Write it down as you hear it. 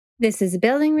This is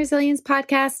Building Resilience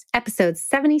Podcast, episode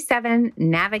 77,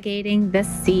 Navigating the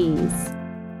Seas.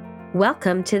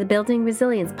 Welcome to the Building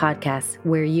Resilience Podcast,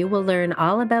 where you will learn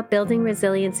all about building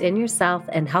resilience in yourself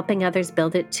and helping others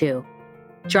build it too.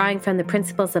 Drawing from the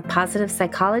principles of positive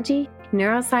psychology,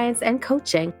 neuroscience, and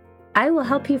coaching, I will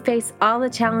help you face all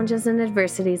the challenges and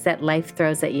adversities that life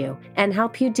throws at you and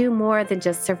help you do more than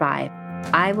just survive.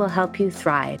 I will help you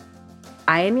thrive.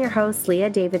 I am your host,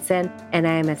 Leah Davidson, and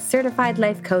I am a certified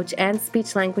life coach and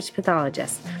speech-language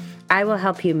pathologist. I will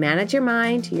help you manage your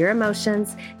mind, your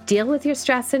emotions, deal with your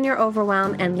stress and your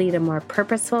overwhelm, and lead a more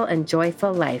purposeful and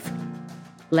joyful life.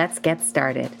 Let's get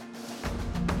started.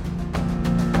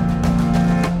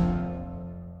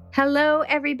 Hello,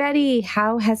 everybody.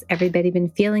 How has everybody been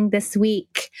feeling this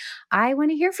week? I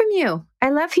want to hear from you. I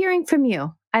love hearing from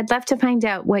you. I'd love to find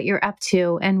out what you're up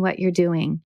to and what you're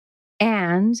doing.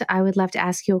 And I would love to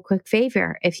ask you a quick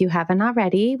favor. If you haven't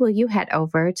already, will you head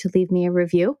over to leave me a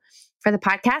review for the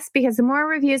podcast? Because the more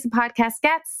reviews the podcast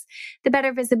gets, the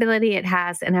better visibility it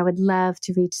has. And I would love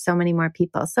to reach so many more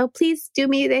people. So please do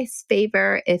me this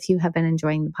favor if you have been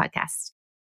enjoying the podcast.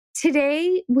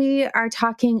 Today, we are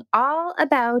talking all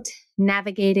about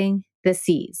navigating the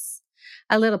seas.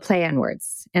 A little play on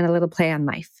words and a little play on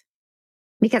life.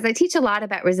 Because I teach a lot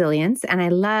about resilience, and I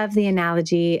love the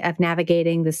analogy of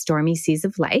navigating the stormy seas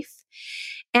of life.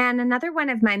 And another one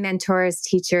of my mentors,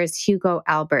 teachers, Hugo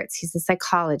Alberts, he's a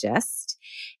psychologist,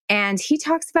 and he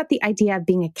talks about the idea of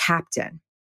being a captain.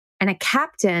 And a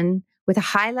captain with a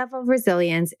high level of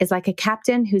resilience is like a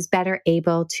captain who's better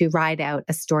able to ride out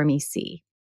a stormy sea.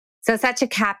 So such a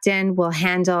captain will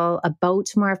handle a boat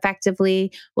more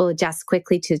effectively, will adjust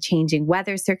quickly to changing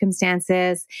weather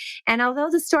circumstances. And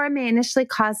although the storm may initially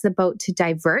cause the boat to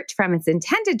divert from its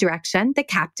intended direction, the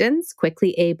captain's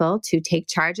quickly able to take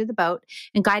charge of the boat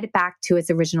and guide it back to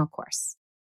its original course.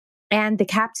 And the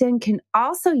captain can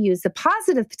also use the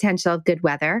positive potential of good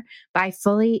weather by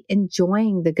fully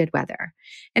enjoying the good weather.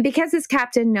 And because this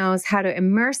captain knows how to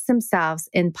immerse themselves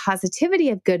in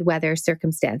positivity of good weather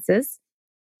circumstances,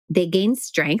 they gain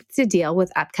strength to deal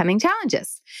with upcoming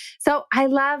challenges. So I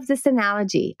love this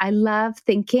analogy. I love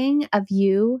thinking of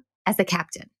you as a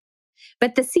captain.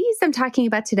 But the seas I'm talking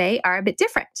about today are a bit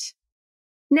different.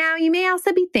 Now, you may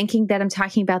also be thinking that I'm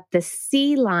talking about the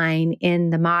sea line in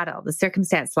the model, the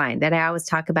circumstance line that I always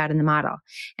talk about in the model.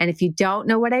 And if you don't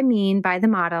know what I mean by the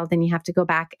model, then you have to go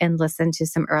back and listen to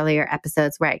some earlier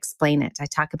episodes where I explain it. I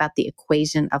talk about the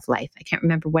equation of life. I can't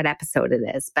remember what episode it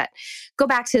is, but go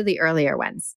back to the earlier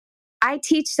ones. I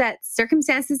teach that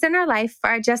circumstances in our life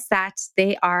are just that.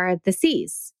 They are the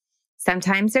seas.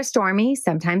 Sometimes they're stormy,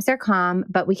 sometimes they're calm,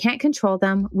 but we can't control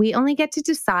them. We only get to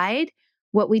decide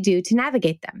what we do to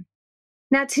navigate them.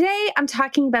 Now, today I'm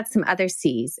talking about some other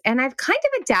seas, and I've kind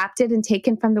of adapted and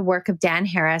taken from the work of Dan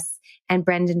Harris and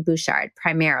Brendon Burchard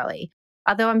primarily,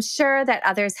 although I'm sure that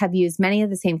others have used many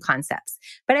of the same concepts,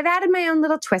 but I've added my own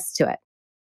little twist to it.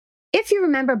 If you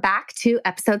remember back to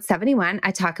episode 71,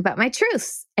 I talk about my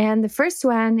truths. And the first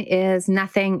one is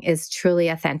nothing is truly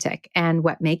authentic. And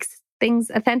what makes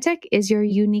things authentic is your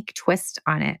unique twist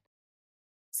on it.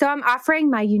 So I'm offering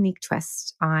my unique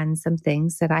twist on some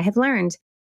things that I have learned.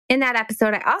 In that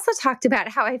episode, I also talked about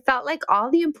how I felt like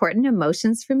all the important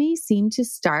emotions for me seemed to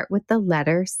start with the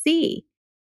letter C.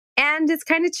 And it's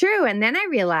kind of true. And then I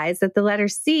realized that the letter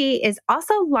C is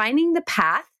also lining the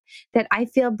path that I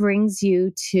feel brings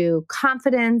you to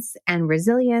confidence and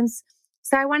resilience.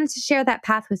 So I wanted to share that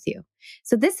path with you.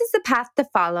 So this is the path to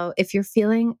follow if you're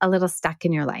feeling a little stuck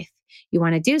in your life. You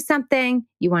want to do something,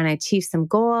 you want to achieve some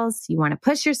goals, you want to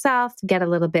push yourself to get a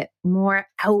little bit more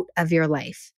out of your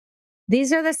life.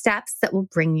 These are the steps that will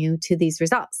bring you to these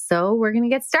results. So we're going to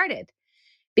get started.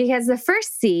 Because the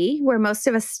first C, where most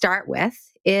of us start with,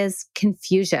 is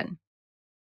confusion.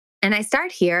 And I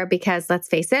start here because, let's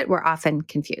face it, we're often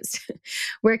confused.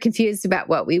 We're confused about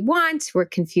what we want. We're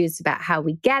confused about how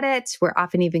we get it. We're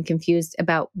often even confused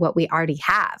about what we already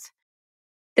have.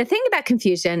 The thing about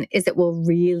confusion is it will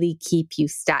really keep you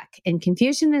stuck. And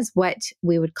confusion is what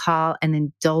we would call an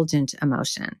indulgent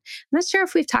emotion. I'm not sure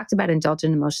if we've talked about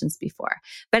indulgent emotions before,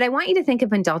 but I want you to think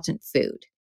of indulgent food.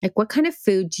 Like, what kind of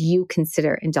food do you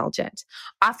consider indulgent?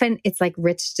 Often it's like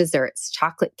rich desserts,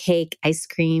 chocolate cake, ice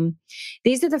cream.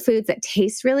 These are the foods that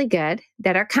taste really good,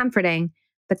 that are comforting,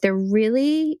 but they're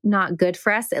really not good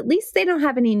for us. At least they don't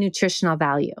have any nutritional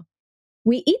value.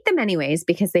 We eat them anyways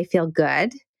because they feel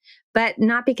good, but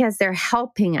not because they're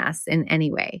helping us in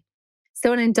any way.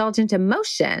 So an indulgent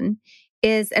emotion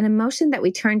is an emotion that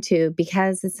we turn to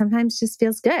because it sometimes just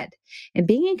feels good. And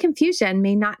being in confusion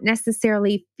may not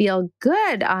necessarily feel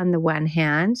good on the one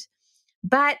hand,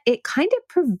 but it kind of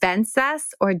prevents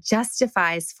us or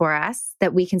justifies for us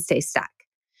that we can stay stuck.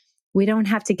 We don't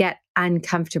have to get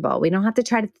uncomfortable. We don't have to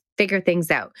try to figure things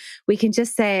out. We can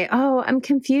just say, oh, I'm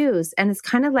confused. And it's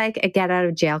kind of like a get out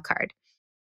of jail card.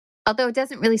 Although it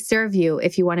doesn't really serve you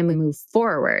if you want to move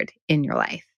forward in your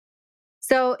life.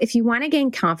 So if you want to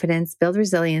gain confidence, build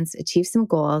resilience, achieve some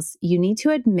goals, you need to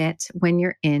admit when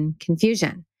you're in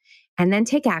confusion and then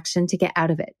take action to get out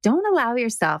of it. Don't allow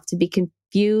yourself to be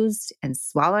confused and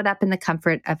swallowed up in the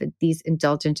comfort of these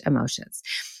indulgent emotions.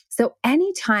 So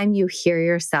anytime you hear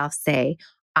yourself say,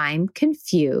 I'm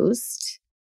confused,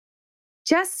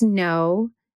 just know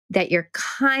that you're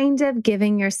kind of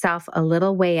giving yourself a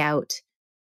little way out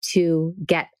to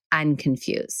get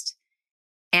unconfused.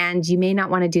 And you may not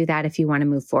want to do that if you want to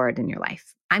move forward in your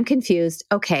life. I'm confused.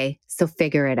 Okay, so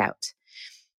figure it out.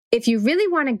 If you really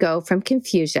want to go from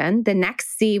confusion, the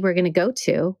next C we're going to go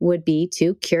to would be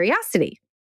to curiosity.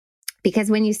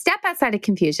 Because when you step outside of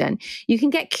confusion, you can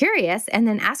get curious and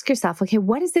then ask yourself, okay,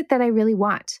 what is it that I really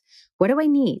want? What do I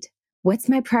need? What's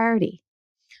my priority?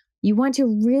 You want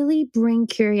to really bring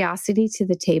curiosity to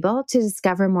the table to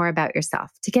discover more about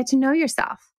yourself, to get to know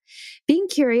yourself. Being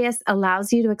curious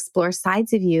allows you to explore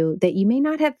sides of you that you may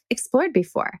not have explored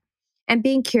before. And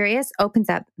being curious opens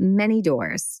up many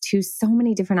doors to so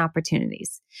many different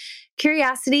opportunities.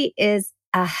 Curiosity is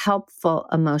a helpful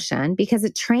emotion because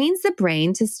it trains the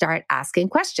brain to start asking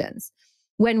questions.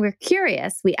 When we're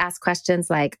curious, we ask questions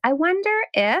like, I wonder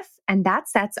if, and that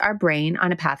sets our brain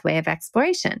on a pathway of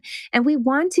exploration. And we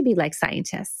want to be like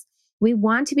scientists. We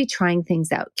want to be trying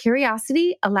things out.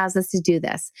 Curiosity allows us to do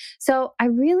this. So I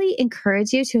really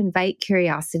encourage you to invite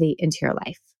curiosity into your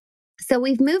life. So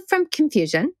we've moved from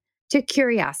confusion to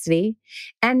curiosity,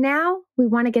 and now we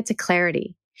want to get to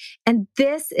clarity. And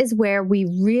this is where we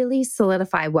really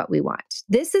solidify what we want.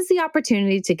 This is the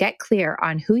opportunity to get clear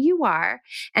on who you are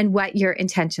and what your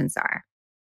intentions are.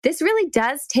 This really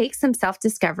does take some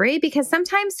self-discovery because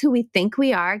sometimes who we think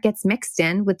we are gets mixed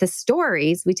in with the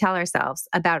stories we tell ourselves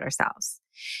about ourselves.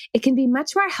 It can be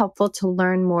much more helpful to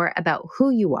learn more about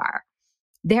who you are.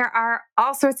 There are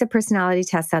all sorts of personality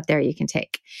tests out there you can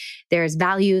take. There's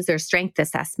values or strength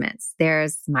assessments.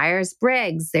 There's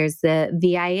Myers-Briggs. There's the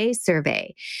VIA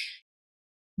survey.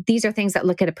 These are things that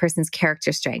look at a person's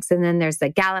character strengths. And then there's the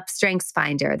Gallup Strengths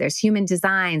Finder. There's Human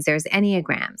Designs. There's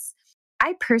Enneagrams.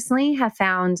 I personally have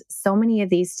found so many of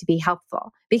these to be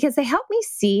helpful because they help me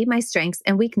see my strengths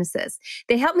and weaknesses.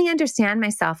 They help me understand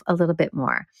myself a little bit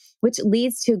more, which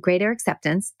leads to greater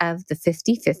acceptance of the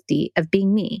 50-50 of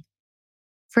being me.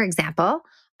 For example,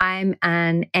 I'm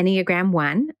an Enneagram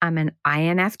 1, I'm an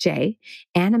INFJ,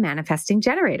 and a manifesting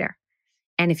generator.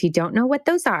 And if you don't know what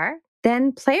those are,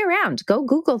 then play around, go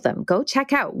Google them, go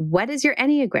check out what is your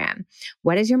Enneagram,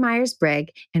 what is your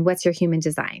Myers-Briggs, and what's your human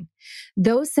design.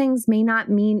 Those things may not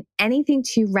mean anything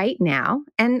to you right now,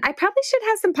 and I probably should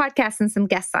have some podcasts and some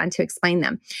guests on to explain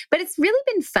them. But it's really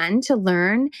been fun to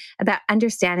learn about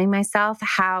understanding myself,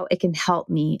 how it can help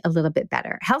me a little bit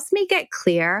better. It helps me get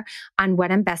clear on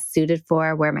what I'm best suited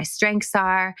for, where my strengths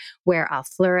are, where I'll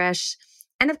flourish.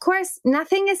 And of course,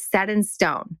 nothing is set in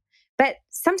stone. But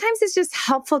sometimes it's just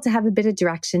helpful to have a bit of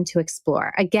direction to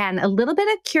explore. Again, a little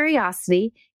bit of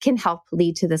curiosity can help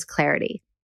lead to this clarity.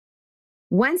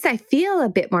 Once I feel a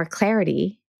bit more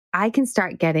clarity, I can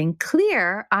start getting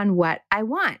clear on what I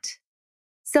want.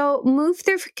 So move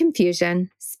through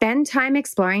confusion, spend time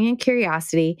exploring in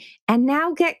curiosity, and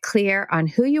now get clear on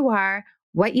who you are,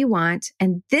 what you want.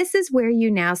 And this is where you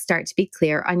now start to be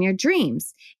clear on your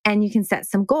dreams, and you can set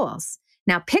some goals.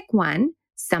 Now pick one.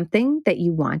 Something that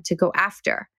you want to go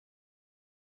after.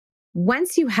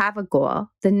 Once you have a goal,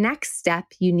 the next step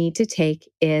you need to take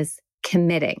is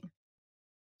committing.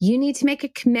 You need to make a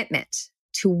commitment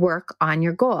to work on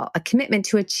your goal, a commitment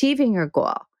to achieving your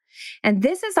goal. And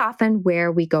this is often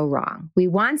where we go wrong. We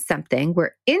want something,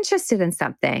 we're interested in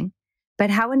something,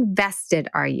 but how invested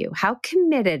are you? How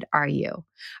committed are you?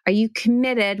 Are you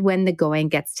committed when the going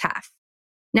gets tough?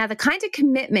 Now, the kind of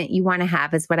commitment you want to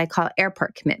have is what I call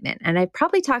airport commitment. And I've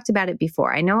probably talked about it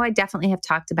before. I know I definitely have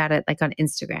talked about it like on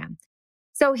Instagram.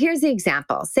 So here's the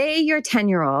example. Say your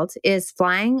 10-year-old is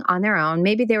flying on their own.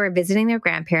 Maybe they were visiting their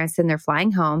grandparents and they're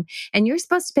flying home and you're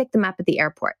supposed to pick them up at the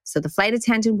airport. So the flight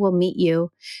attendant will meet you.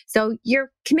 So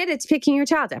you're committed to picking your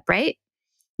child up, right?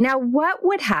 Now, what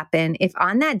would happen if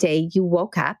on that day you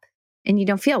woke up and you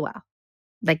don't feel well?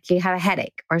 Like you have a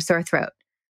headache or a sore throat.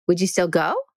 Would you still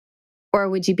go? Or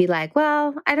would you be like,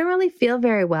 well, I don't really feel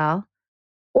very well?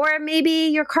 Or maybe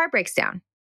your car breaks down.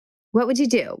 What would you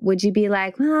do? Would you be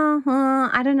like, well,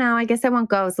 I don't know. I guess I won't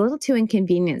go. It's a little too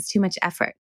inconvenient. It's too much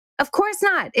effort. Of course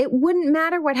not. It wouldn't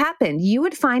matter what happened. You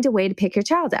would find a way to pick your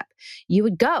child up. You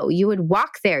would go, you would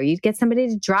walk there, you'd get somebody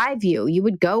to drive you. You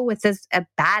would go with a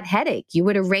bad headache. You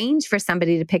would arrange for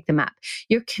somebody to pick them up.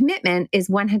 Your commitment is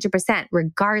 100%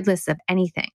 regardless of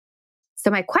anything.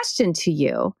 So my question to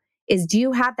you is, do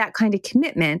you have that kind of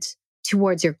commitment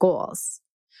towards your goals?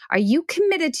 Are you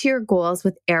committed to your goals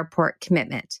with airport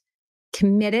commitment?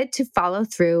 Committed to follow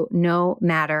through no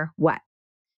matter what?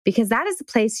 Because that is the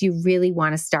place you really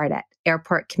want to start at,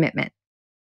 airport commitment.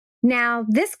 Now,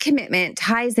 this commitment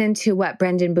ties into what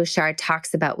Brendon Burchard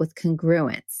talks about with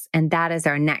congruence, and that is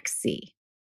our next C.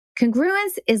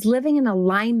 Congruence is living in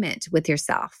alignment with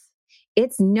yourself.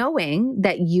 It's knowing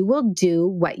that you will do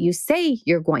what you say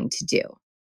you're going to do.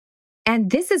 And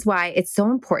this is why it's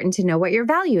so important to know what your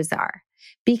values are,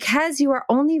 because you are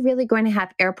only really going to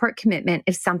have airport commitment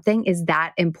if something is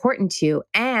that important to you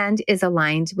and is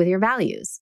aligned with your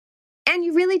values. And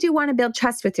you really do want to build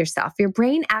trust with yourself. Your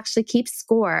brain actually keeps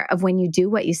score of when you do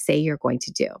what you say you're going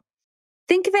to do.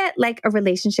 Think of it like a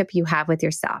relationship you have with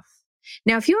yourself.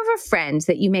 Now, if you have a friend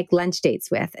that you make lunch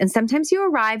dates with, and sometimes you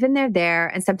arrive and they're there,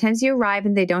 and sometimes you arrive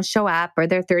and they don't show up, or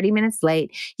they're 30 minutes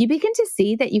late, you begin to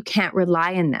see that you can't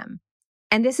rely on them.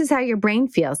 And this is how your brain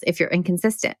feels if you're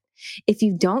inconsistent, if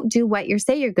you don't do what you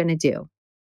say you're going to do.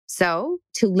 So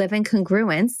to live in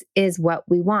congruence is what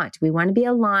we want. We want to be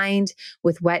aligned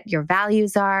with what your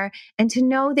values are and to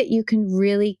know that you can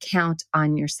really count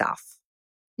on yourself.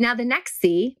 Now, the next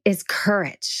C is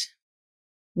courage.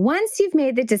 Once you've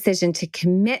made the decision to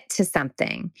commit to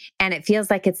something and it feels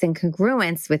like it's in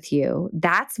congruence with you,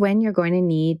 that's when you're going to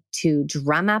need to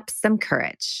drum up some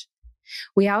courage.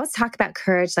 We always talk about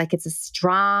courage like it's a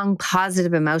strong,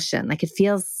 positive emotion, like it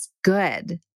feels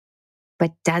good.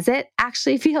 But does it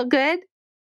actually feel good?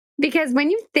 Because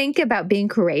when you think about being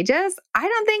courageous, I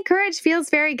don't think courage feels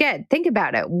very good. Think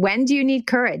about it. When do you need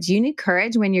courage? You need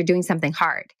courage when you're doing something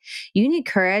hard. You need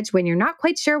courage when you're not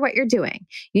quite sure what you're doing.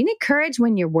 You need courage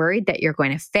when you're worried that you're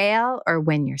going to fail or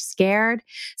when you're scared.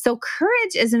 So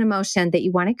courage is an emotion that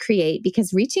you want to create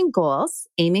because reaching goals,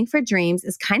 aiming for dreams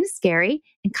is kind of scary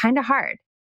and kind of hard.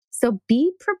 So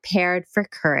be prepared for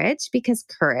courage because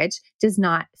courage does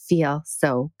not feel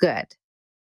so good.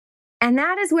 And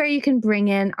that is where you can bring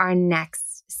in our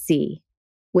next C,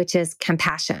 which is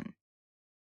compassion.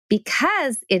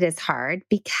 Because it is hard,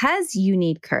 because you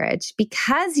need courage,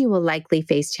 because you will likely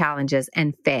face challenges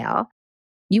and fail,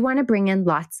 you want to bring in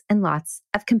lots and lots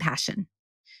of compassion,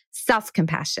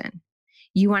 self-compassion.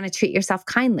 You want to treat yourself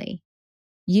kindly.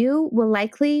 You will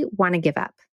likely want to give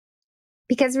up.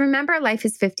 Because remember, life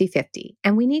is 50-50,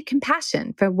 and we need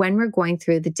compassion for when we're going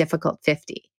through the difficult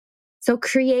 50. So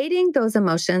creating those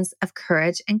emotions of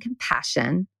courage and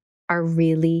compassion are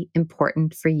really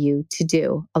important for you to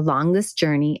do along this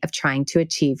journey of trying to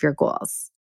achieve your goals.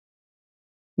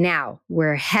 Now,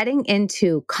 we're heading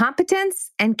into competence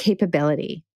and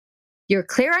capability. You're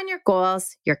clear on your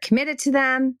goals, you're committed to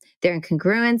them, they're in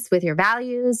congruence with your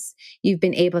values, you've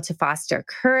been able to foster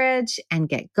courage and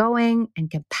get going and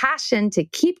compassion to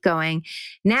keep going.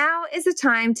 Now is the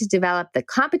time to develop the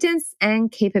competence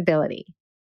and capability.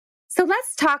 So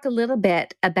let's talk a little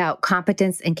bit about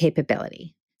competence and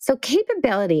capability. So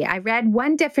capability, I read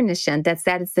one definition that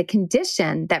said it's the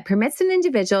condition that permits an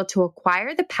individual to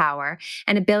acquire the power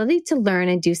and ability to learn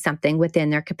and do something within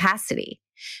their capacity.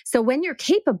 So when you're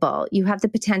capable, you have the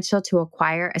potential to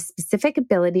acquire a specific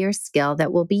ability or skill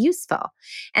that will be useful.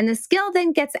 And the skill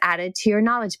then gets added to your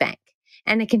knowledge bank,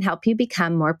 and it can help you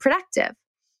become more productive.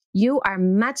 You are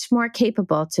much more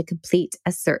capable to complete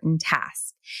a certain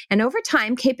task. And over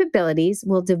time, capabilities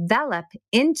will develop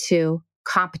into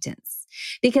competence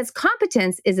because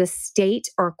competence is a state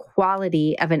or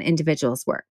quality of an individual's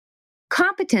work.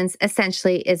 Competence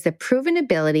essentially is the proven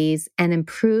abilities and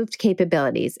improved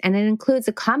capabilities, and it includes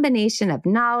a combination of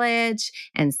knowledge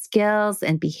and skills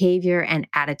and behavior and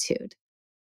attitude.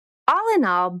 All in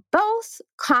all, both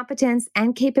competence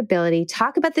and capability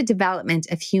talk about the development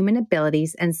of human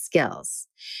abilities and skills.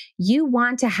 You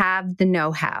want to have the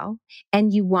know-how,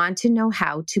 and you want to know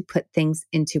how to put things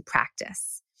into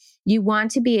practice. You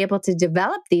want to be able to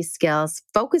develop these skills,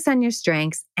 focus on your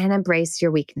strengths, and embrace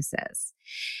your weaknesses.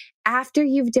 After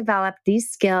you've developed these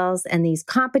skills and these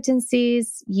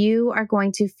competencies, you are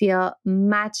going to feel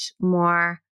much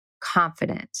more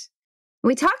confident.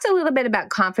 We talked a little bit about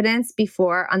confidence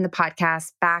before on the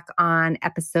podcast back on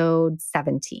episode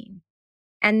 17.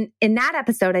 And in that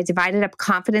episode, I divided up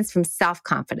confidence from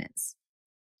self-confidence.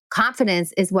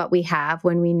 Confidence is what we have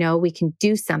when we know we can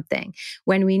do something,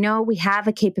 when we know we have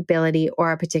a capability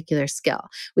or a particular skill.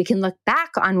 We can look back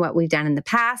on what we've done in the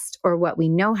past or what we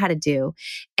know how to do,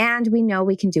 and we know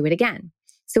we can do it again.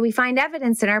 So we find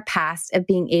evidence in our past of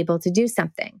being able to do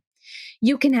something.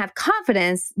 You can have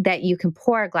confidence that you can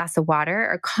pour a glass of water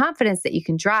or confidence that you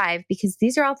can drive because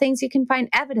these are all things you can find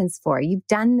evidence for. You've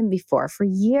done them before for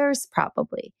years,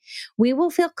 probably. We will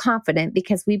feel confident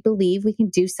because we believe we can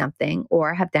do something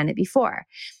or have done it before.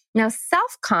 Now,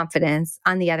 self-confidence,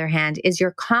 on the other hand, is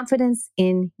your confidence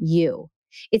in you.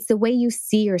 It's the way you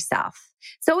see yourself.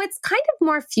 So it's kind of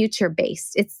more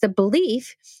future-based. It's the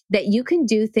belief that you can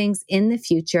do things in the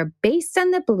future based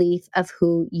on the belief of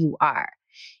who you are.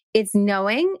 It's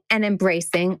knowing and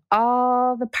embracing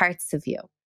all the parts of you.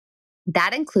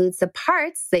 That includes the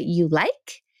parts that you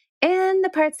like and the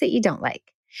parts that you don't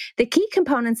like. The key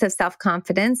components of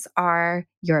self-confidence are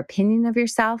your opinion of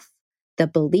yourself, the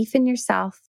belief in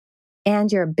yourself,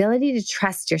 and your ability to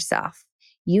trust yourself.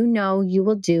 You know you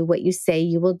will do what you say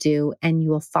you will do, and you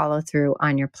will follow through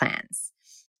on your plans.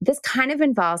 This kind of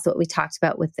involves what we talked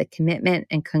about with the commitment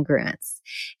and congruence.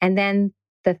 And then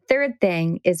the third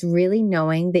thing is really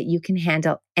knowing that you can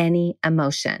handle any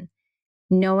emotion,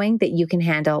 knowing that you can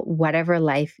handle whatever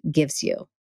life gives you.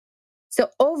 So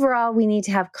overall, we need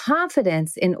to have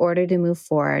confidence in order to move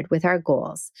forward with our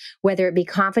goals, whether it be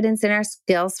confidence in our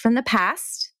skills from the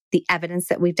past, the evidence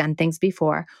that we've done things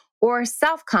before, or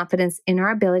self-confidence in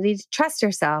our ability to trust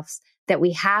ourselves that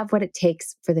we have what it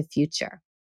takes for the future.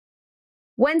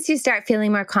 Once you start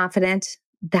feeling more confident,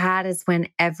 that is when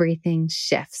everything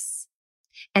shifts.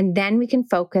 And then we can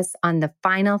focus on the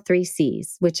final 3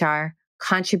 C's, which are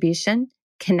contribution,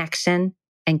 connection,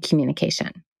 and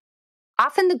communication.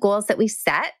 Often the goals that we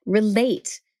set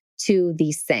relate to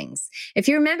these things. If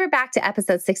you remember back to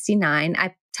episode 69,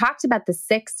 I talked about the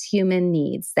 6 human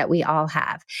needs that we all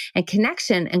have, and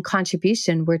connection and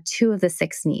contribution were 2 of the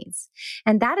 6 needs.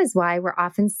 And that is why we're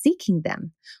often seeking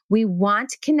them. We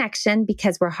want connection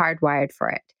because we're hardwired for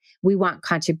it. We want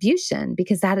contribution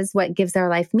because that is what gives our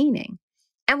life meaning.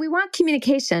 And we want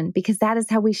communication because that is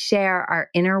how we share our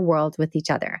inner world with each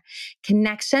other.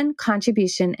 Connection,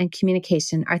 contribution, and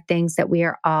communication are things that we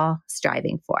are all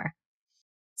striving for.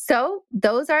 So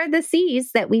those are the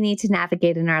C's that we need to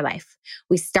navigate in our life.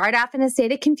 We start off in a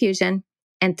state of confusion,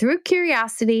 and through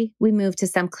curiosity, we move to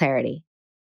some clarity.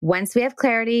 Once we have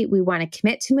clarity, we want to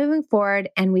commit to moving forward,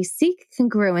 and we seek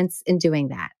congruence in doing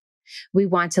that. We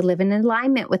want to live in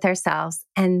alignment with ourselves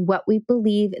and what we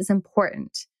believe is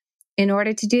important. In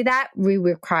order to do that, we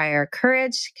require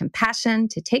courage, compassion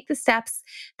to take the steps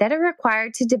that are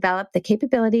required to develop the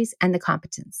capabilities and the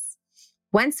competence.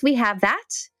 Once we have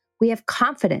that, we have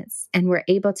confidence and we're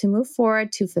able to move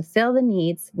forward to fulfill the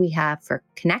needs we have for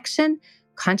connection,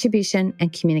 contribution,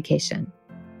 and communication.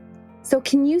 So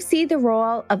can you see the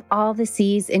role of all the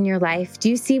C's in your life? Do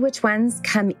you see which ones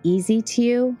come easy to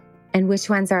you and which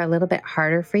ones are a little bit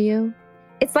harder for you?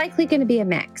 It's likely going to be a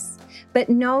mix. But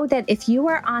know that if you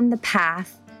are on the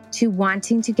path to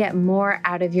wanting to get more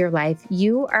out of your life,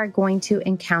 you are going to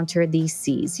encounter these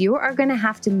C's. You are going to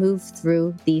have to move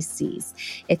through these C's.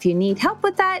 If you need help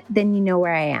with that, then you know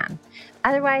where I am.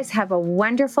 Otherwise, have a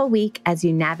wonderful week as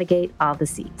you navigate all the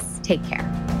C's. Take care.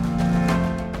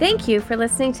 Thank you for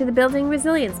listening to the Building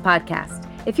Resilience podcast.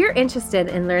 If you're interested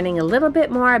in learning a little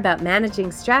bit more about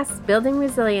managing stress, building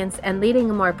resilience, and leading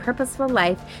a more purposeful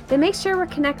life, then make sure we're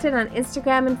connected on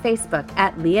Instagram and Facebook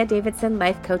at Leah Davidson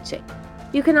Life Coaching.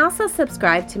 You can also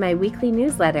subscribe to my weekly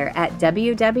newsletter at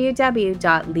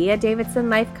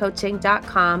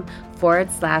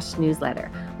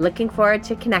www.leahdavidsonlifecoaching.com/newsletter. Looking forward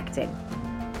to connecting.